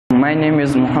My name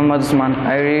is Muhammad Usman.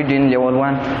 I read in level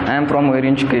 1. I am from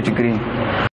Orange category.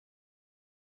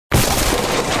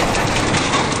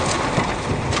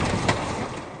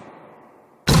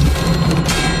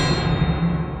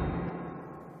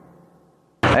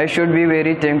 I should be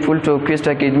very thankful to Quest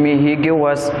Academy. He gave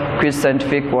us Quest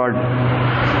Scientific World.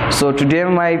 So today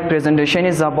my presentation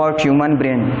is about human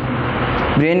brain.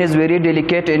 Brain is very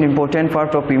delicate and important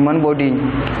part of human body.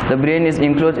 The brain is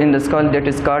enclosed in the skull, that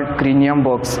is called cranium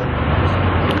box.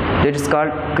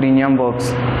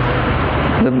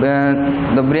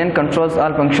 The brain controls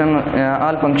all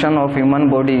function of human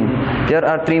body. There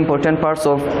are three important parts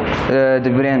of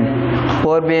the brain: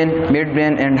 forebrain,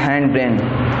 midbrain, and hindbrain.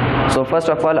 So first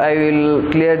of all, I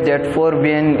will clear that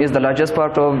forebrain is the largest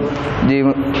part of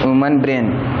the human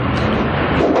brain.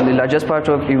 The largest part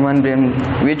of human brain,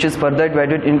 which is further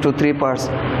divided into three parts: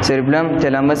 cerebellum,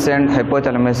 thalamus, and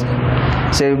hypothalamus.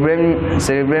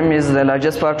 Cerebellum is the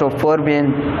largest part of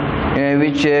forebrain,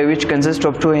 which consists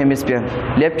of two hemispheres,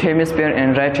 left hemisphere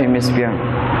and right hemisphere.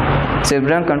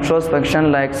 Cerebellum controls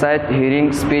function like sight,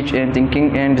 hearing, speech, and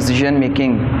thinking and decision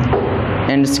making.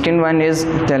 And the second one is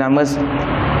thalamus.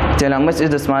 Thalamus is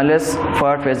the smallest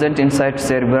part present inside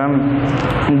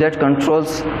cerebellum that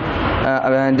controls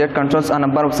a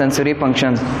number of sensory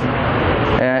functions.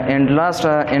 And last,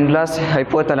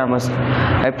 hypothalamus.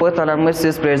 Hypothalamus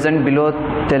is present below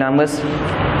thalamus.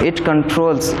 It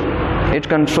controls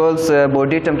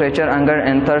body temperature, hunger,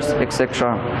 and thirst,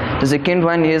 etc. The second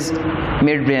one is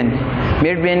midbrain.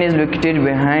 Midbrain is located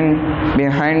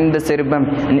behind the cerebellum,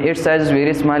 and its size is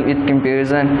very small in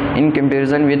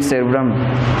comparison with cerebellum.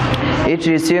 It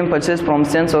receives impulses from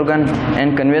sense organ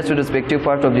and conveys to the respective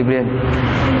part of the brain.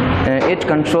 It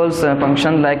controls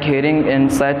functions like hearing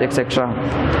and sight, etc.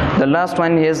 The last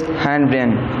one is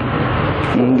hindbrain.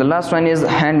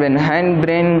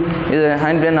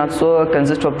 Hindbrain also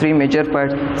consists of three major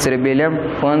parts: cerebellum,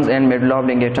 pons, and medulla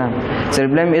oblongata.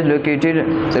 Cerebellum is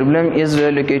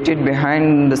located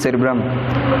behind the cerebrum.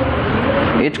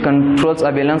 It controls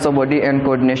a balance of body and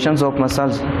coordinations of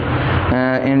muscles.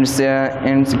 And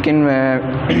second,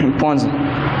 pons.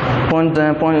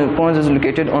 Pons is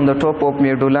located on the top of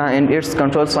medulla, and it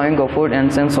controls swallowing of food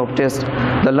and sense of taste.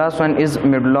 The last one is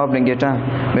medulla oblongata.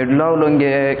 Medulla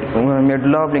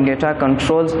oblongata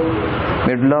controls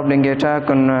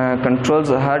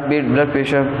heartbeat, blood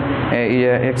pressure,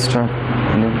 etc.